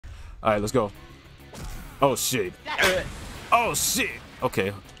All right, let's go. Oh shit. Oh shit.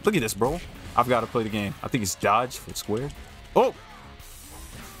 Okay, look at this, bro. I've got to play the game. I think it's dodge for square. Oh,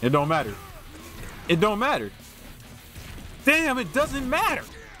 it don't matter. It don't matter. Damn, it doesn't matter.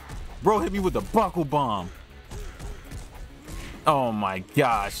 Bro hit me with the buckle bomb. Oh my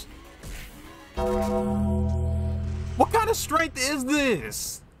gosh. What kind of strength is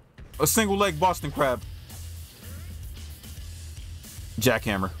this? A single leg Boston crab.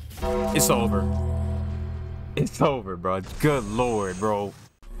 Jackhammer. It's over. It's over, bro. Good lord, bro.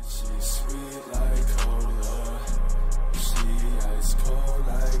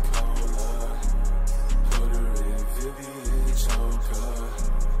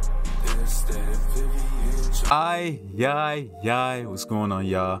 Yay, what's going on,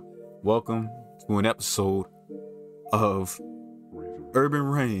 y'all? Welcome to an episode of Urban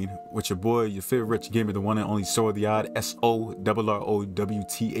Reign with your boy, your favorite rich gamer, the one and only sorrowtheodd, SORROWTHEODD.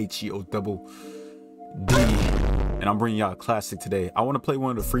 And I'm bringing y'all a classic today. I want to play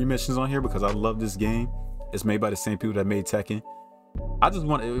one of the free missions on here because I love this game. It's made by the same people that made Tekken. I just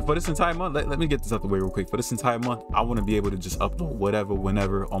want, for this entire month, let me get this out the way real quick. For this entire month, I want to be able to just upload whatever,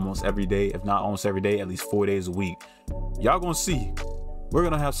 whenever, almost every day. If not almost every day, at least 4 days a week. Y'all gonna see. We're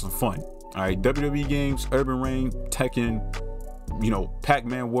gonna have some fun. All right, WWE games, Urban Reign, Tekken, you know,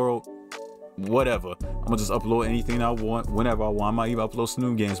 Pac-Man World, whatever. I'm gonna just upload anything I want, whenever I want. I might even upload some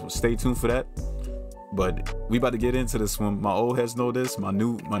new games, but stay tuned for that. But we about to get into this one. My old heads know this, my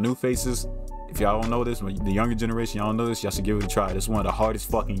new faces. If y'all don't know this, the younger generation, y'all don't know this, y'all should give it a try. This is one of the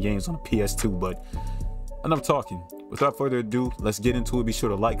hardest fucking games on the PS2, but enough talking. Without further ado, let's get into it. Be sure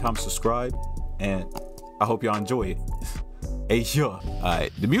to like, comment, subscribe, and I hope y'all enjoy it. Hey, yo.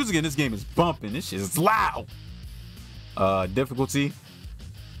 Alright, the music in this game is bumping. This shit is loud. Difficulty.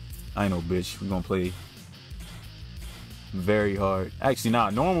 I ain't no bitch. We're gonna play very hard. Actually, nah,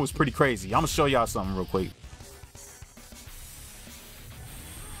 normal is pretty crazy. I'm gonna show y'all something real quick.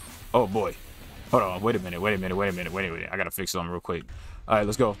 Oh boy. Hold on, wait a minute. I gotta fix something real quick. All right,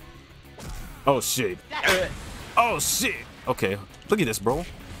 let's go. Oh shit. Oh shit. Okay, look at this, bro.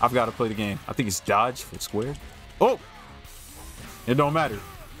 I've got to play the game. I think it's dodge for square. Oh, it don't matter.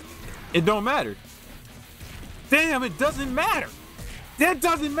 It don't matter. Damn, it doesn't matter. That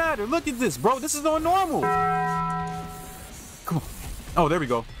doesn't matter. Look at this, bro. This is on normal. Come on. Oh, there we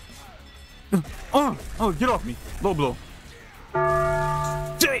go. Oh, get off me. Low blow.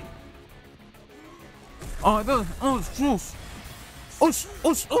 Jay. Oh, it doesn't. Oh, juice. Oosh.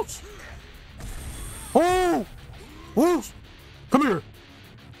 Oh, oosh. Come here.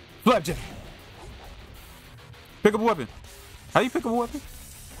 Flapjack. Pick up a weapon. How do you pick up a weapon?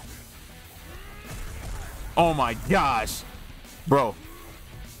 Oh my gosh. Bro.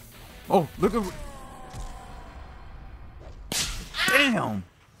 Oh, look at. Damn.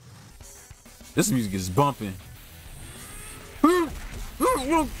 This music is bumping.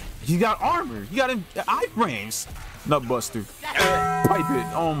 He got armor. He got iframes. Nutbuster. Pipe it.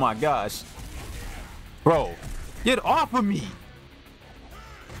 Oh my gosh. Bro, get off of me.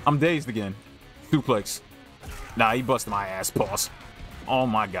 I'm dazed again. Suplex. Nah, he busted my ass. Pause. Oh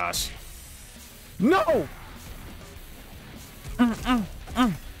my gosh. No.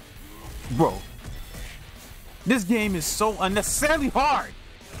 Bro, this game is so unnecessarily hard.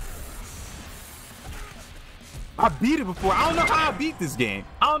 I beat it before. I don't know how I beat this game.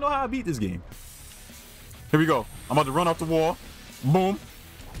 Here we go. I'm about to run off the wall. Boom.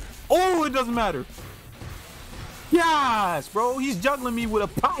 Oh, it doesn't matter. Yes, bro. He's juggling me with a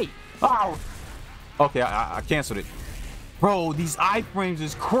pipe. Oh. Okay, I canceled it. Bro, these iframes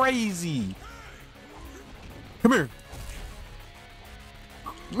is crazy. Come here.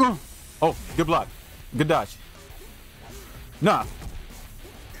 Oh, good block. Good dodge. Nah.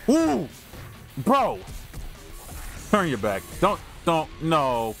 Ooh. Bro. Turn your back. Don't,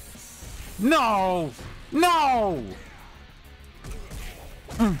 no. No.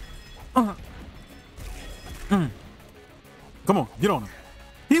 Come on, get on him.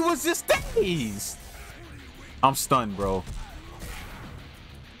 He was just dazed. I'm stunned, bro.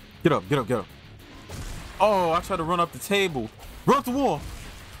 Get up. Oh, I tried to run up the table. Run up the wall.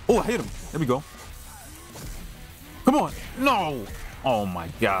 Oh, I hit him. There we go. Come on. No. Oh my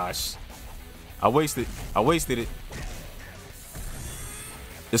gosh. I wasted it.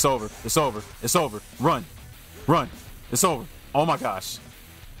 It's over. Run. It's over. Oh my gosh.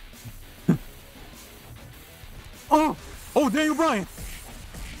 Oh, Daniel Bryan.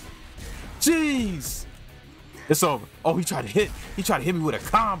 Jeez. It's over. Oh, he tried to hit me with a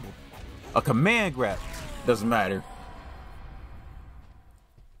combo. A command grab. Doesn't matter.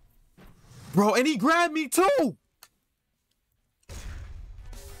 Bro, and he grabbed me too.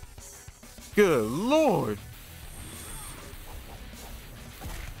 Good Lord.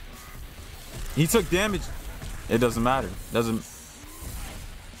 He took damage. It doesn't matter. Doesn't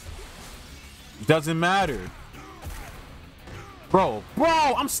matter. Bro,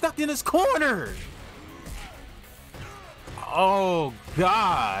 I'm stuck in this corner. Oh,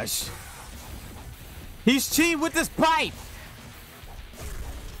 gosh. He's cheating with this pipe.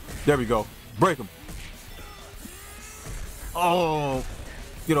 There we go. Break him. Oh,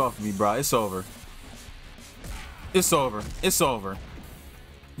 get off me, bro. It's over. It's over. It's over.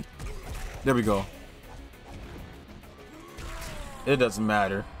 There we go. It doesn't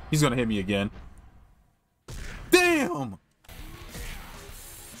matter. He's gonna hit me again. Damn!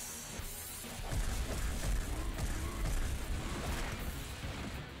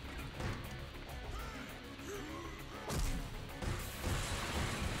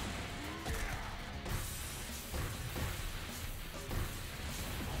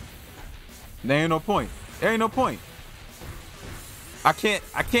 There ain't no point. There ain't no point. I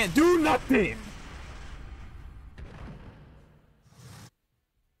can't do nothing.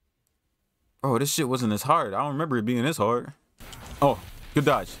 Oh, this shit wasn't as hard. I don't remember it being this hard. Oh, good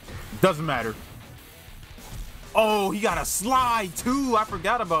dodge. Doesn't matter. Oh, he got a slide too. I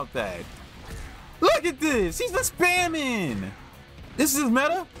forgot about that. Look at this. He's just spamming. This is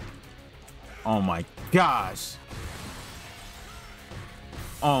meta. Oh my gosh.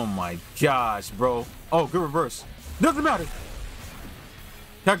 Oh my gosh, bro. Oh, good reverse. Doesn't matter.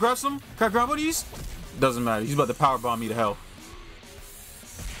 Can I grab some? Can I grab one of these? Doesn't matter. He's about to powerbomb me to hell.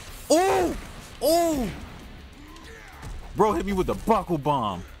 Oh! Oh! Bro hit me with the buckle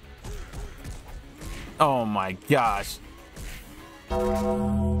bomb. Oh my gosh.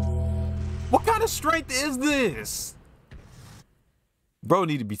 What kind of strength is this? Bro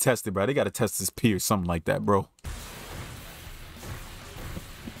need to be tested, bro. They gotta test his P or something like that, bro.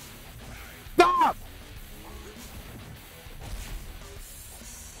 Stop!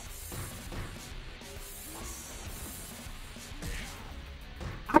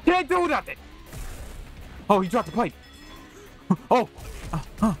 I can't do nothing. Oh, he dropped the pipe. Oh,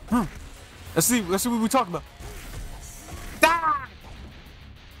 let's see what we're talking about. Ah!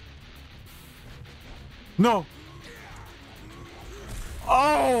 No.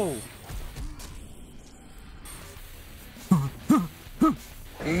 Oh.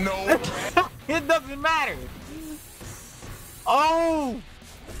 No. It doesn't matter. Oh.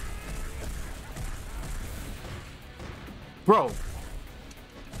 Bro.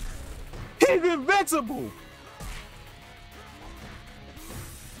 He's invincible.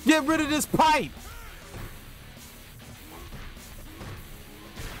 Get rid of this pipe.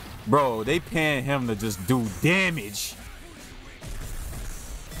 Bro, they paying him to just do damage.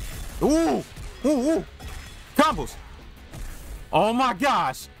 Ooh. Ooh, ooh. Combos. Oh my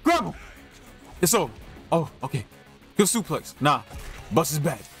gosh. Grab him. It's over. Oh, okay. Good suplex. Nah. Bust his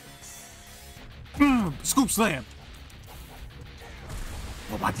back. Scoop slam.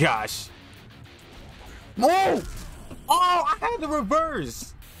 Oh my gosh. Oh! Oh, I had the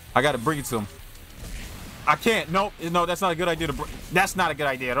reverse. I gotta bring it to him. I can't. Nope. No, that's not a good idea to bring. That's not a good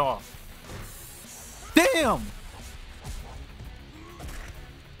idea at all. Damn!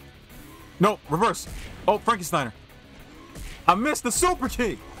 Nope, reverse. Oh, Frankensteiner. I missed the super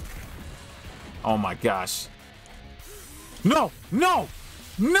kick. Oh my gosh. No, no,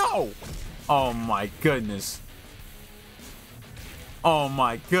 no. Oh my goodness. Oh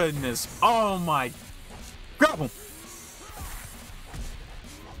my goodness. Oh my. Grab him.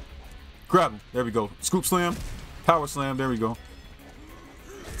 Grab him. There we go. Scoop slam. Power slam. There we go.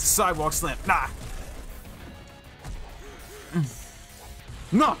 Sidewalk slam. Nah.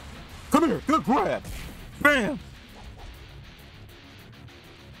 No. Come here. Good grab. Bam.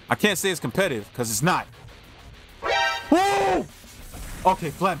 I can't say it's competitive because it's not. Woo! Okay,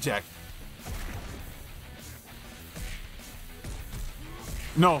 flapjack.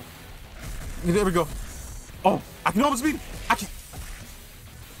 No. There we go. Oh, I can almost beat it. I can.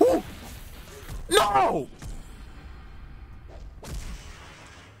 Woo! No!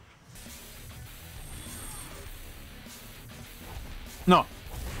 No.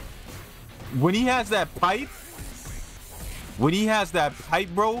 When he has that pipe,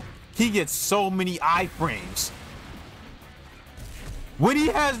 bro, he gets so many iframes. When he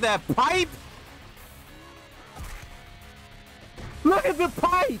has that pipe, look at the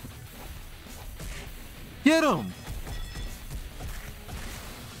pipe. Get him.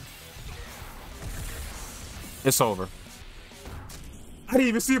 It's over. I didn't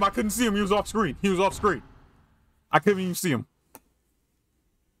even see him. I couldn't see him. He was off screen. He was off screen. I couldn't even see him.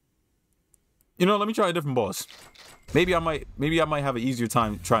 You know, let me try a different boss. Maybe I might have an easier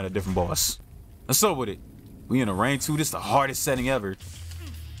time trying a different boss. Let's go with it. We in a rain 2. This is the hardest setting ever.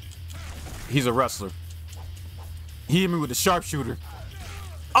 He's a wrestler. He hit me with the sharpshooter.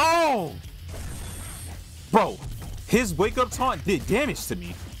 Oh! Bro, his wake up taunt did damage to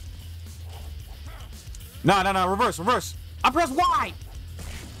me. Nah, reverse. I pressed Y.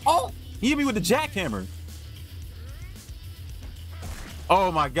 Oh, he hit me with the jackhammer. Oh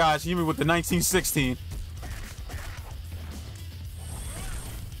my gosh, he hit me with the 1916.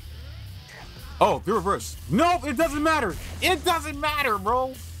 Oh, good reverse. Nope, it doesn't matter. It doesn't matter,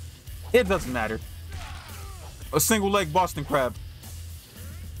 bro. It doesn't matter. A single leg Boston Crab.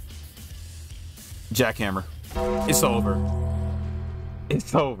 Jackhammer. It's over.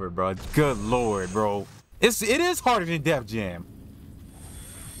 It's over, bro. Good lord, bro. It is harder than Def Jam.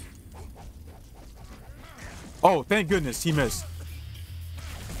 Oh, thank goodness he missed.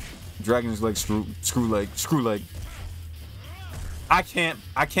 Dragon's leg, screw leg. I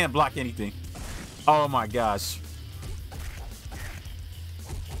can't block anything. Oh my gosh.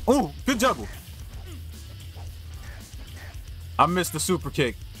 Oh, good juggle. I missed the super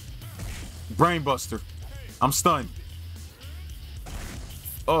kick. Brainbuster. I'm stunned.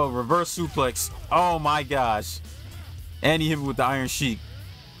 Oh, reverse suplex. Oh my gosh. And he hit me with the Iron Sheik.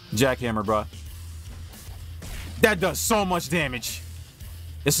 Jackhammer, bro. That does so much damage.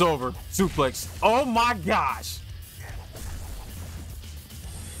 It's over. Suplex. Oh my gosh.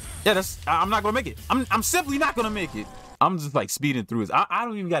 Yeah, I'm not gonna make it. I'm simply not gonna make it. I'm just like speeding through this. I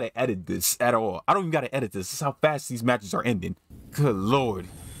don't even gotta edit this at all. I don't even gotta edit this. This is how fast these matches are ending. Good lord.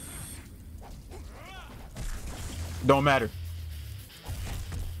 Don't matter.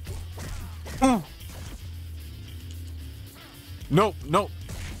 Nope.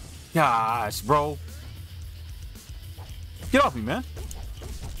 Gosh, bro. Get off me, man.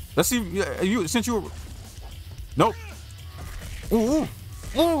 Let's see. You since you were. Nope. Ooh.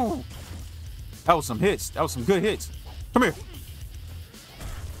 That was some hits. That was some good hits. Come here.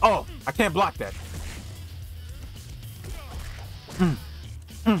 Oh, I can't block that.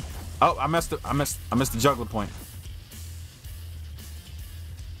 Oh, I missed the juggler point.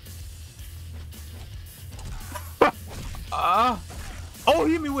 Oh,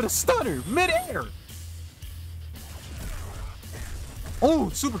 he hit me with a stunner mid-air. Oh,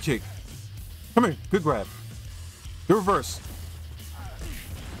 super kick. Come here. Good grab. Good reverse.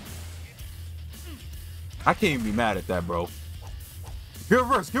 I can't even be mad at that, bro. Good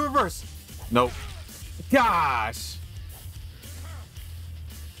reverse. Nope. Gosh.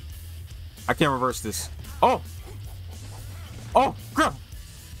 I can't reverse this. Oh, grab.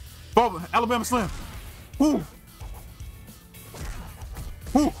 Bob, Alabama Slam. Ooh.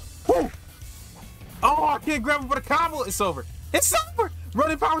 Oh, I can't grab him for the combo. It's over. It's over.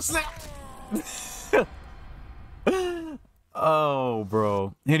 Running power slam. Oh,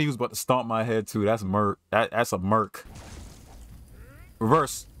 bro. And he was about to stomp my head too. That's murk. That's a murk.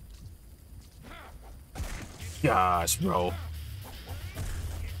 Reverse. Gosh, bro.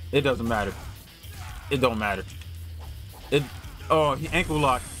 It doesn't matter. It don't matter. Oh, he ankle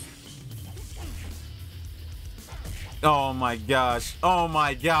lock. Oh my gosh. Oh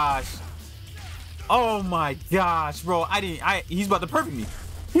my gosh. Oh my gosh, bro. He's about to perfect me.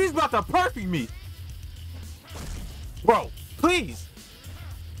 He's about to perfect me. Bro, please.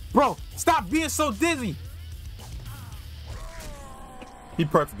 Bro, stop being so dizzy. He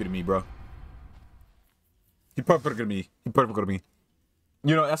perfected me, bro. He perfected me.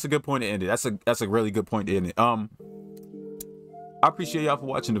 You know, that's a good point to end it. That's a really good point to end it. I appreciate y'all for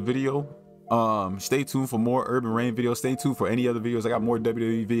watching the video. Stay tuned for more Urban Reign videos. Stay tuned for any other videos. I got more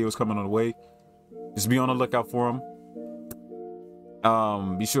WWE videos coming on the way. Just be on the lookout for them.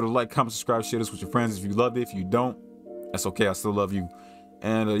 Be sure to like, comment, subscribe, share this with your friends if you loved it. If you don't, that's okay. I still love you.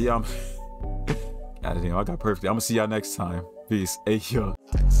 And yeah, God damn, I got perfect. I'm gonna see y'all next time. Peace. Hey, yo.